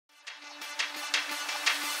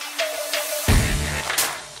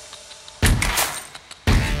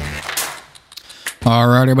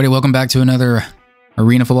Alright everybody, welcome back to another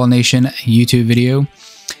Arena Football Nation YouTube video.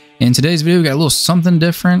 In today's video we got a little something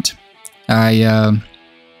different. As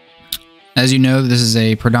you know, this is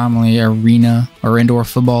a predominantly arena or indoor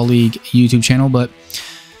football league YouTube channel, but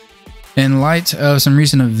in light of some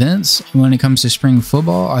recent events when it comes to spring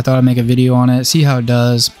football, I thought I'd make a video on it, see how it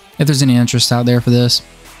does, if there's any interest out there for this,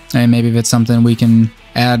 and maybe if it's something we can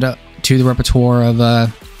add to the repertoire of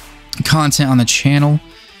content on the channel.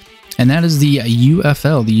 And that is the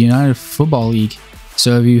UFL, the United Football League.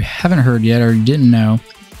 So if you haven't heard yet or didn't know,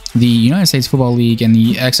 the United States Football League and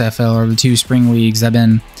the XFL are the two spring leagues that have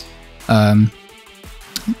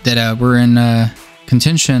been were in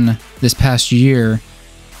contention this past year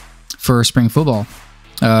for spring football,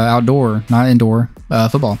 outdoor, not indoor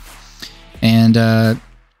football. And the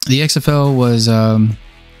XFL was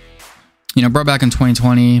brought back in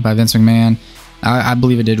 2020 by Vince McMahon. I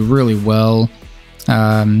believe it did really well.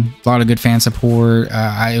 A lot of good fan support.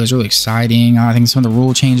 It was really exciting. I think some of the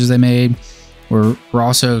rule changes they made were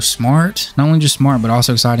also smart. Not only just smart, but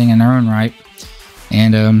also exciting in their own right.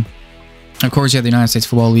 And of course, you have the United States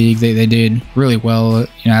Football League. They did really well,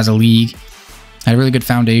 as a league. Had a really good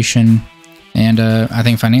foundation, and I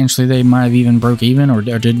think financially they might have even broke even or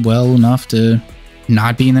did well enough to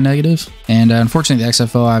not be in the negative. And unfortunately, the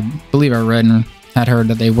XFL, I believe I read and had heard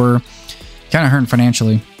that they were kind of hurting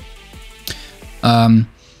financially.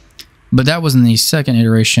 But that was in the second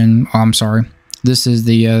iteration. Oh, I'm sorry. This is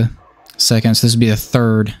the second. So this would be the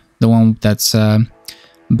third. The one that's by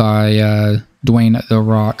Dwayne "The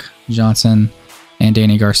Rock" Johnson and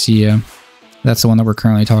Danny Garcia. That's the one that we're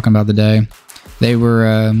currently talking about today. They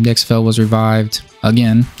were the XFL was revived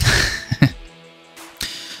again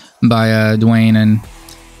by Dwayne and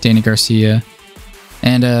Danny Garcia,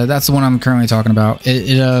 and that's the one I'm currently talking about.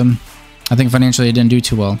 I think financially it didn't do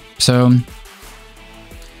too well. So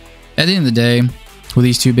at the end of the day, with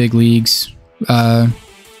these two big leagues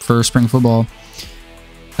for spring football,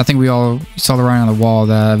 I think we all saw the writing on the wall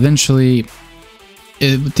that eventually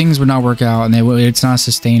things would not work out, and it's not a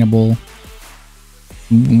sustainable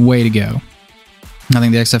way to go. I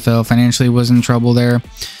think the XFL financially was in trouble there.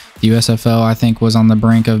 The USFL, I think, was on the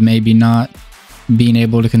brink of maybe not being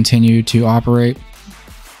able to continue to operate.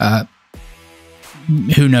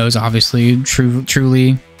 Who knows, obviously,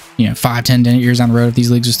 truly, 5, 10 years down the road if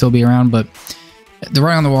these leagues will still be around. But the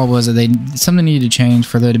writing on the wall was that something needed to change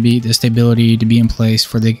for there to be the stability to be in place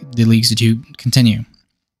for the leagues to continue.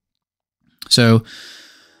 So,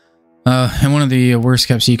 and one of the worst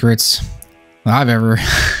kept secrets I've ever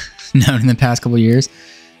known in the past couple of years,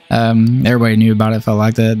 everybody knew about it, felt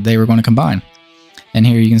like that they were going to combine. And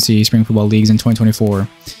here you can see spring football leagues in 2024,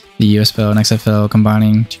 the USFL and XFL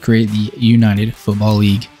combining to create the United Football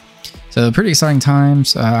League. So pretty exciting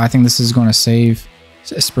times. I think this is going to save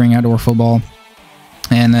spring outdoor football,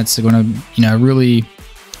 and that's going to really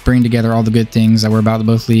bring together all the good things that were about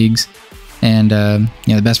both leagues. And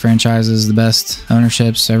the best franchises, the best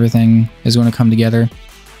ownerships, everything is going to come together.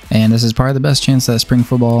 And this is probably the best chance that spring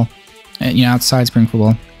football, outside spring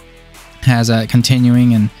football, has at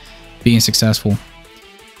continuing and being successful.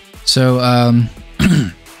 So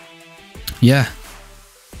yeah.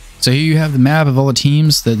 So here you have the map of all the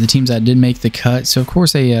teams, the teams that did make the cut. So of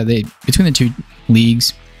course they between the two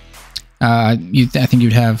leagues, I think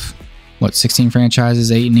you'd have 16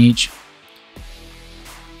 franchises, 8 in each.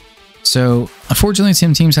 So unfortunately,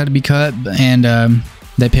 some teams had to be cut, and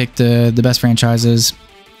they picked the best franchises,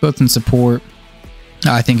 both in support,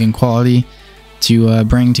 I think in quality, to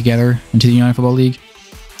bring together into the United Football League.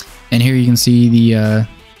 And here you can see the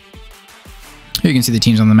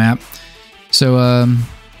teams on the map. So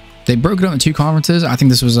they broke it up into 2 conferences. I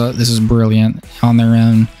think this was brilliant on their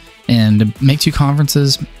own, and to make 2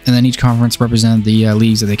 conferences, and then each conference represent the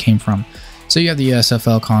leagues that they came from. So you have the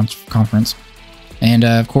USFL conference, and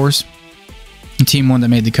of course, team 1 that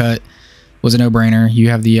made the cut was a no-brainer. You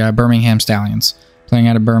have the Birmingham Stallions playing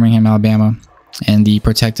out of Birmingham, Alabama, and the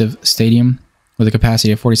Protective Stadium with a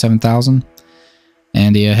capacity of 47,000,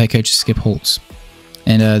 and the head coach is Skip Holtz.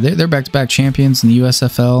 And they're back-to-back champions in the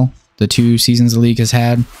USFL. The 2 seasons the league has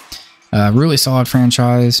had. Really solid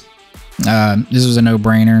franchise. This was a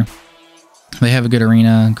no-brainer. They have a good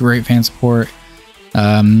arena, great fan support.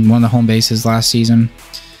 One of the home bases last season.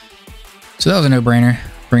 So that was a no-brainer,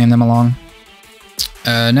 bringing them along.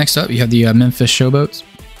 Next up, you have the Memphis Showboats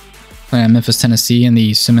playing at Memphis, Tennessee in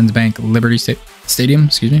the Simmons Bank Liberty Stadium.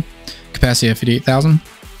 Excuse me. Capacity of 58,000.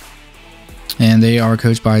 And they are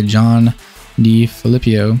coached by John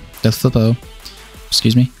DeFilippo.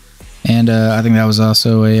 Excuse me. And I think that was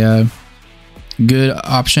also a good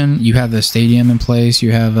option. You have the stadium in place.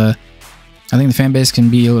 You have I think the fan base can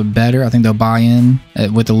be a little bit better. I think they'll buy in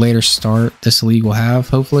with the later start this league will have,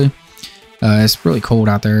 hopefully. It's really cold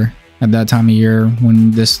out there at that time of year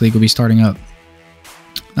when this league will be starting up.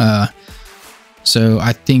 So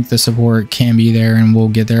I think the support can be there and we'll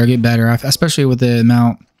get there. It'll get better, especially with the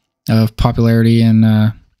amount of popularity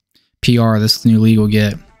and PR this new league will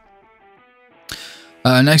get.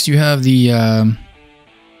 Next, you have the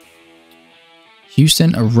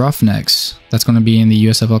Houston Roughnecks. That's going to be in the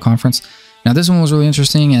USFL conference. Now, this one was really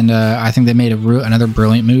interesting, and I think they made another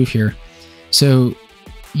brilliant move here. So,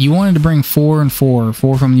 you wanted to bring 4 and 4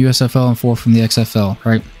 from the USFL and 4 from the XFL,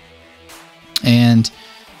 right? And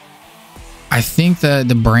I think that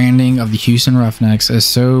the branding of the Houston Roughnecks is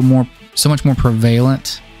so much more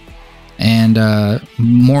prevalent and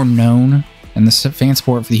more known, and the fan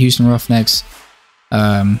support for the Houston Roughnecks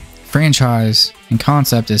franchise and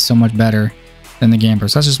concept is so much better than the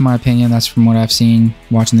Gamblers. That's just my opinion. That's from what I've seen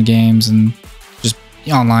watching the games and just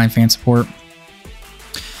online fan support.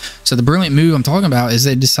 So the brilliant move I'm talking about is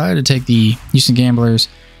they decided to take the Houston Gamblers,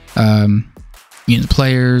 the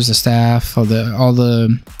players, the staff, all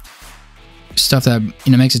the stuff that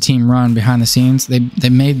makes a team run behind the scenes. They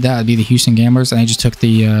made that be the Houston Gamblers, and they just took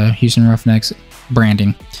the Houston Roughnecks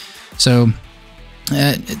branding. So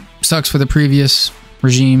it sucks for the previous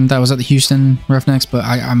regime that was at the Houston Roughnecks, but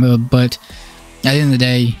but at the end of the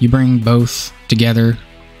day, you bring both together,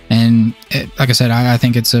 and like I said, I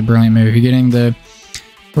think it's a brilliant move. You're getting the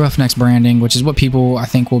Roughnecks branding, which is what people I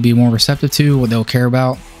think will be more receptive to, what they'll care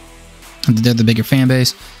about. They're the bigger fan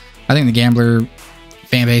base. I think the Gambler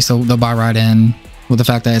fan base, they'll buy right in with the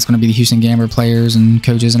fact that it's going to be the Houston Gambler players and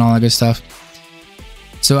coaches and all that good stuff.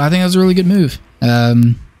 So I think that was a really good move.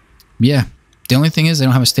 Yeah, the only thing is they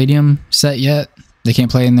don't have a stadium set yet. They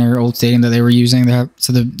can't play in their old stadium that they were using.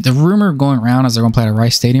 So the rumor going around is they're going to play at a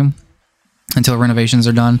Rice Stadium until renovations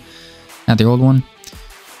are done at the old one.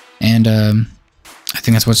 And I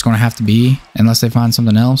think that's what it's going to have to be unless they find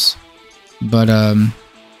something else. But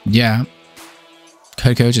yeah,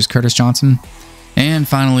 head coach is Curtis Johnson. And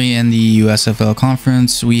finally, in the USFL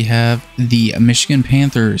conference, we have the Michigan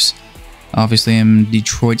Panthers. Obviously, in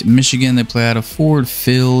Detroit, Michigan, they play out of Ford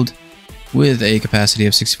Field with a capacity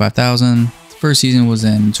of 65,000. First season was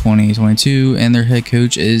in 2022, and their head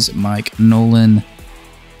coach is Mike Nolan.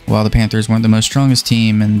 While the Panthers weren't the most strongest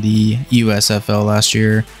team in the USFL last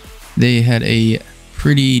year, they had a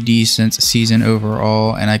pretty decent season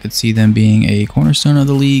overall, and I could see them being a cornerstone of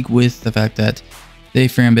the league with the fact that their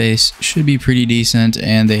fan base should be pretty decent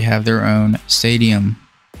and they have their own stadium.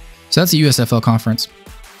 So that's the USFL conference.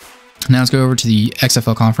 Now let's go over to the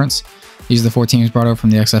XFL conference. These are the 4 teams brought over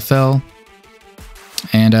from the XFL.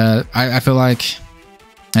 And I feel like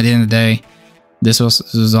at the end of the day, this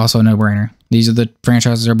was also a no-brainer. These are the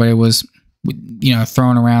franchises everybody was,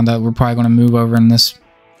 throwing around that we're probably going to move over in this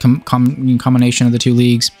combination of the 2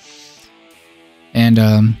 leagues.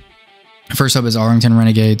 And first up is Arlington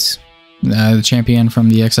Renegades, the champion from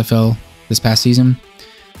the XFL this past season.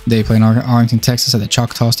 They play in Arlington, Texas at the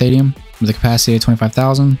Choctaw Stadium with a capacity of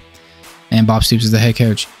 25,000. And Bob Stoops is the head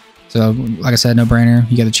coach. So, like I said, no-brainer.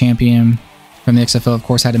 You got the champion from the XFL, of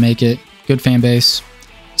course, had to make it. Good fan base,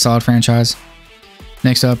 solid franchise.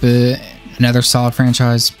 Next up, another solid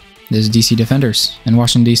franchise is DC Defenders in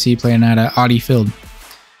Washington, DC, playing at Audi Field.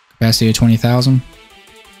 Capacity of 20,000.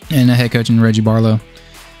 And a head coach in Reggie Barlow.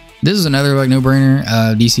 This is another no-brainer.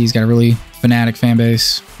 DC's got a really fanatic fan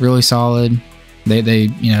base, really solid. They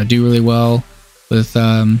do really well with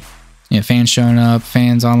fans showing up,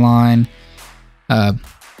 fans online,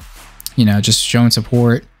 just showing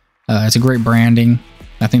support. It's a great branding.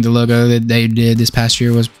 I think the logo that they did this past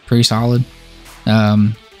year was pretty solid.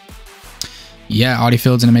 Yeah, Audi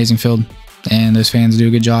Field's an amazing field, and those fans do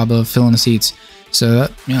a good job of filling the seats. So,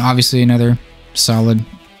 obviously another solid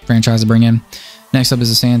franchise to bring in. Next up is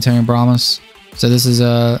the San Antonio Brahmas. So this is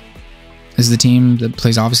the team that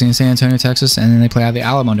plays obviously in San Antonio, Texas, and then they play out of the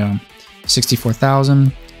Alamo Dome.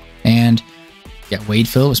 64,000, and yeah, Wade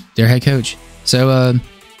Phillips, their head coach. So,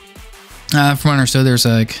 from what I understood, there's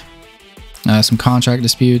some contract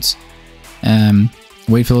disputes.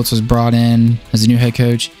 Wade Phillips was brought in as the new head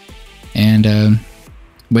coach, and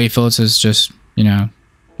Wade Phillips is just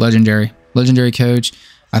legendary coach.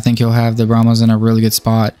 I think he'll have the Brahmas in a really good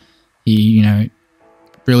spot. He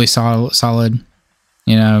really solid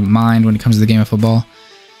mind when it comes to the game of football.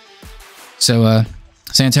 So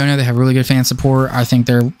San Antonio, they have really good fan support. I think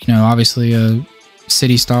they're obviously a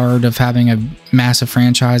city starred of having a massive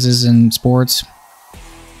franchises in sports.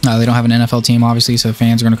 They don't have an NFL team, obviously, so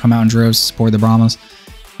fans are going to come out in droves to support the Brahmas.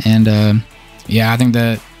 And yeah, I think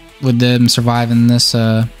that with them surviving this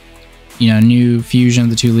new fusion of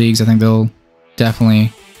the 2 leagues, I think they'll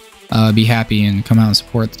definitely be happy and come out and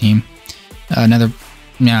support the team. I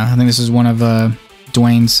think this is one of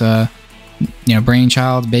Dwayne's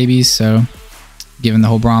brainchild babies, so given the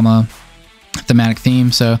whole Brahma thematic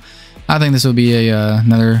theme, so I think this will be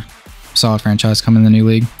another solid franchise coming in the new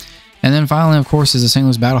league. And then finally, of course, is the St.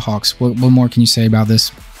 Louis Battlehawks. What more can you say about this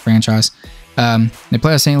franchise? They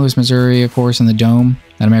play at St. Louis, Missouri, of course, in the Dome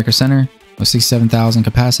at America Center with 67,000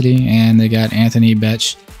 capacity, and they got Anthony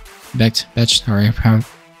Becht. Sorry, I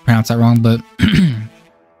pronounced that wrong, but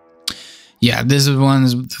yeah, this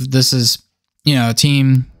is a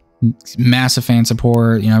team, massive fan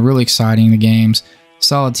support. Really exciting. The games,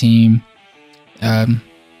 solid team.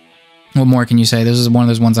 What more can you say? This is one of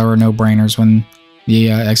those ones that were no brainers when the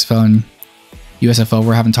XFL and USFL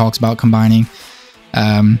were having talks about combining.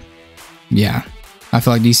 Yeah, I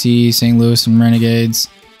feel like DC, St. Louis, and Renegades,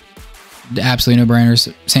 absolutely no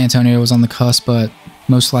brainers. San Antonio was on the cusp, but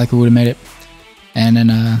most likely would have made it. And then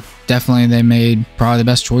definitely they made probably the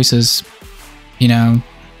best choices,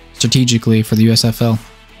 strategically for the USFL.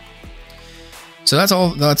 So that's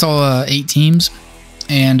all 8 teams,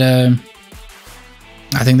 and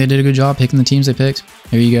I think they did a good job picking the teams they picked.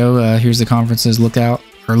 Here you go. Here's the conferences lookout.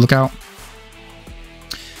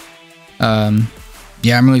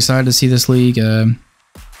 Yeah, I'm really excited to see this league,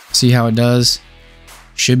 see how it does.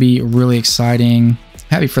 Should be really exciting.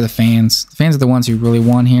 Happy for the fans. The fans are the ones who really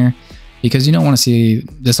won here, because you don't want to see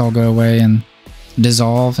this all go away and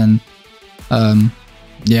dissolve. And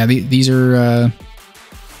yeah, these are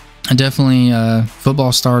definitely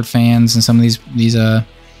football-starved fans in some of these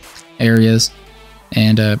areas.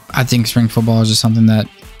 And I think spring football is just something that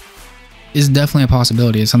is definitely a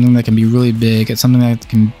possibility. It's something that can be really big. It's something that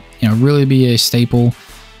can really be a staple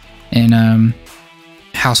in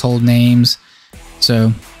household names.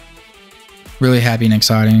 So really happy and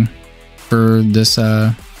exciting for this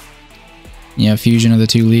fusion of the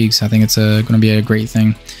 2 leagues. I think it's going to be a great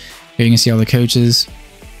thing. Here you can see all the coaches,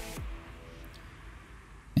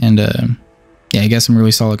 and yeah, you got some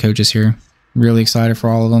really solid coaches here. Really excited for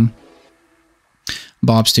all of them.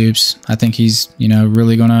 Bob Stoops, I think he's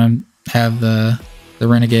really going to have the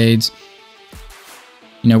Renegades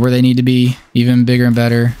where they need to be, even bigger and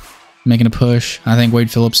better, making a push. I think Wade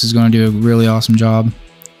Phillips is going to do a really awesome job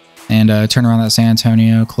and turn around that San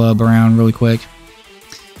Antonio club around really quick.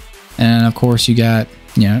 And of course you got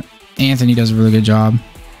Anthony does a really good job.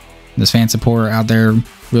 This fan support out there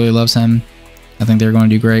really loves him. I think they're going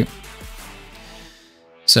to do great.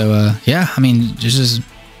 So yeah, I mean, just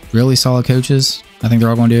really solid coaches. I think they're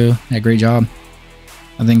all going to do a great job.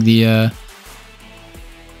 I think the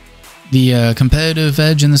competitive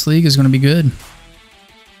edge in this league is going to be good.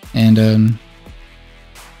 And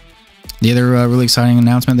the other really exciting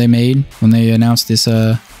announcement they made when they announced this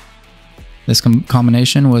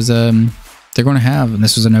combination was they're going to have, and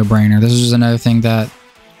this was a no-brainer. This is just another thing that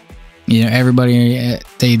everybody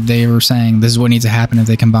they were saying this is what needs to happen if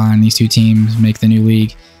they combine these 2 teams, make the new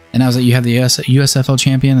league. And I was like, you have the USFL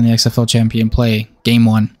champion and the XFL champion play game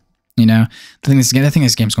 1. I think this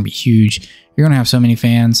game's going to be huge. You're going to have so many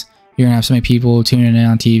fans. You're going to have so many people tuning in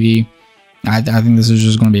on TV. I think this is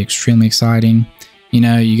just going to be extremely exciting.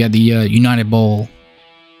 You got the United Bowl,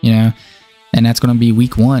 and that's going to be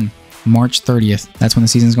week 1, March 30th. That's when the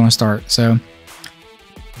season's going to start. So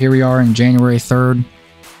here we are in January 3rd.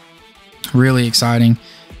 Really exciting.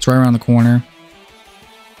 It's right around the corner.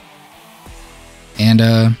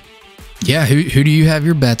 And yeah, who do you have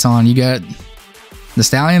your bets on? You got the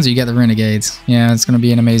Stallions or you got the Renegades? Yeah, it's going to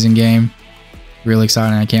be an amazing game. Really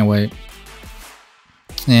exciting. I can't wait.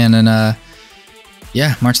 And then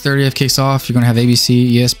yeah, March 30th kicks off. You're going to have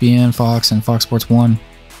ABC, ESPN, Fox, and Fox Sports 1.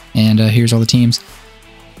 And here's all the teams.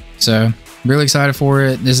 So really excited for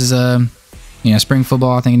it. This is spring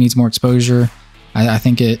football. I think it needs more exposure. I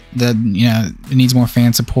think it needs more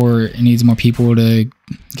fan support. It needs more people to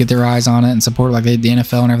get their eyes on it and support like the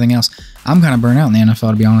NFL and everything else. I'm kind of burnt out in the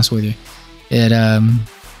NFL, to be honest with you.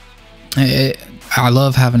 I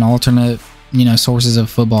love having alternate sources of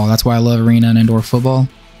football. That's why I love arena and indoor football.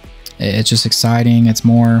 It's just exciting. It's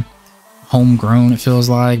more homegrown. It feels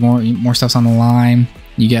like more stuff's on the line.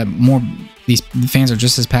 You get more. These fans are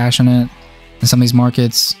just as passionate in some of these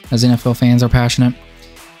markets as NFL fans are passionate.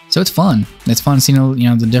 So it's fun. It's fun seeing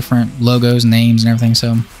the different logos, names, and everything.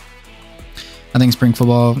 So I think spring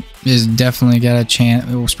football is definitely got a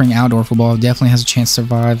chance. Or spring outdoor football definitely has a chance to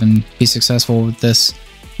survive and be successful with this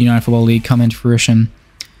United Football League come into fruition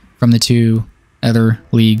from the 2 other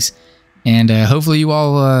leagues. And hopefully you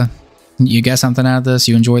all you got something out of this.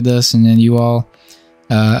 You enjoyed this, and then you all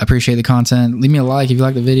appreciate the content. Leave me a like if you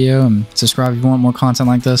like the video, and subscribe if you want more content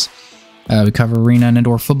like this. We cover arena and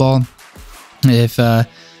indoor football. if that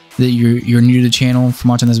you're new to the channel from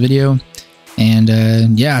watching this video.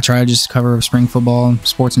 And yeah, I try to just cover spring football,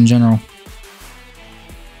 sports in general.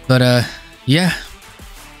 But yeah,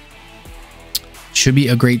 should be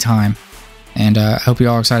a great time, and I hope you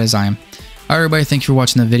all are excited as I am. All right, everybody, thank you for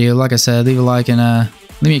watching the video. Like I said, leave a like and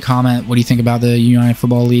leave me a comment. What do you think about the United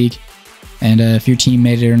Football League, and if your team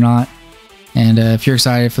made it or not, and if you're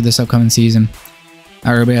excited for this upcoming season.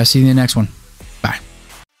 All right, everybody, I'll see you in the next one.